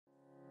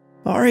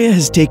Aria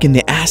has taken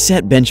the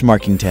Asset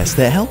benchmarking test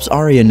that helps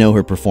Aria know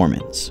her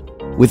performance.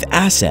 With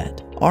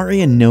Asset,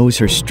 Aria knows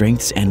her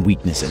strengths and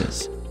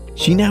weaknesses.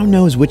 She now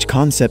knows which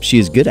concepts she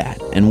is good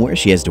at and where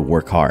she has to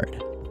work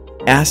hard.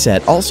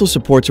 Asset also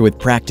supports her with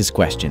practice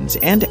questions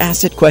and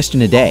Asset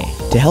question a day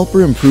to help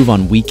her improve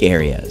on weak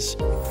areas.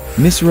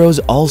 Miss Rose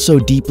also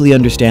deeply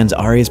understands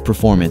Aria's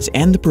performance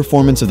and the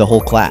performance of the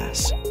whole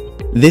class.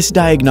 This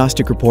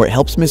diagnostic report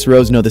helps Miss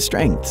Rose know the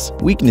strengths,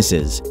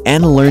 weaknesses,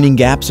 and learning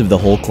gaps of the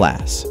whole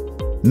class.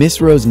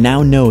 Miss Rose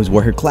now knows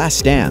where her class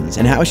stands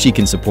and how she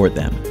can support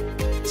them.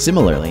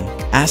 Similarly,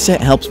 Asset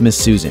helps Miss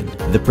Susan,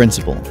 the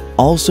principal,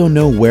 also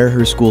know where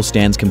her school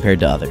stands compared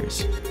to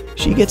others.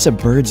 She gets a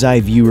bird's-eye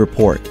view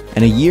report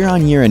and a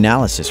year-on-year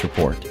analysis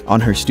report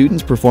on her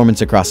students'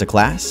 performance across a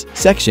class,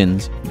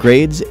 sections,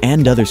 grades,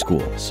 and other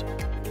schools.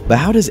 But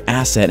how does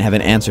Asset have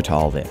an answer to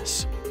all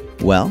this?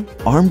 Well,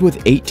 armed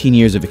with 18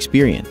 years of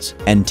experience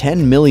and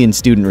 10 million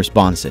student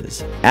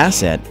responses,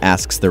 Asset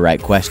asks the right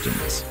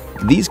questions.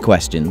 These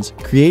questions,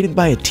 created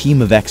by a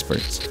team of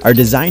experts, are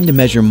designed to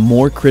measure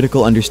more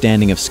critical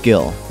understanding of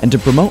skill and to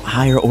promote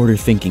higher-order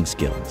thinking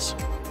skills.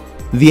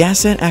 The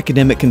Asset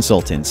academic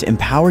consultants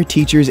empower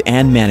teachers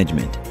and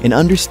management in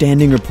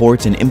understanding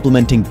reports and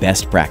implementing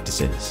best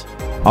practices.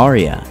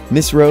 Aria,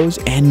 Miss Rose,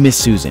 and Miss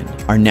Susan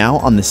are now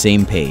on the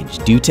same page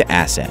due to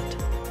Asset.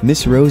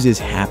 Miss Rose is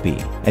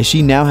happy as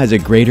she now has a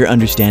greater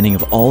understanding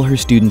of all her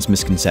students'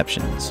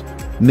 misconceptions.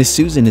 Miss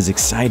Susan is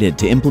excited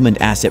to implement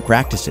Asset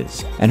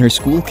practices, and her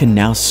school can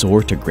now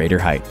soar to greater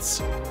heights.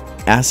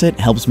 Asset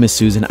helps Miss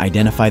Susan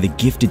identify the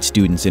gifted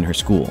students in her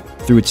school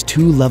through its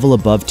 2-level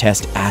above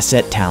test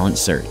Asset Talent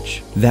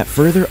Search that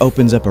further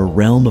opens up a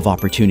realm of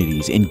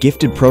opportunities in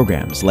gifted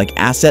programs like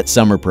Asset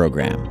Summer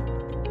Program.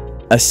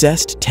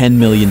 Assessed 10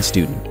 million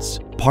students,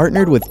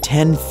 partnered with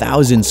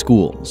 10,000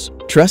 schools,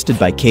 trusted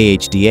by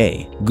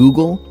KHDA,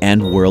 Google,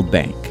 and World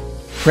Bank,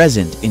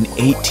 present in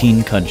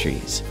 18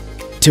 countries.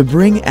 To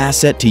bring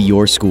Asset to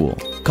your school,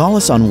 call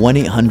us on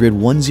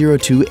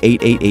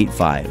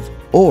 1-800-102-8885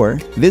 or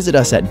visit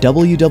us at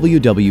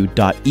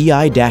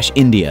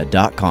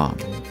www.ei-india.com.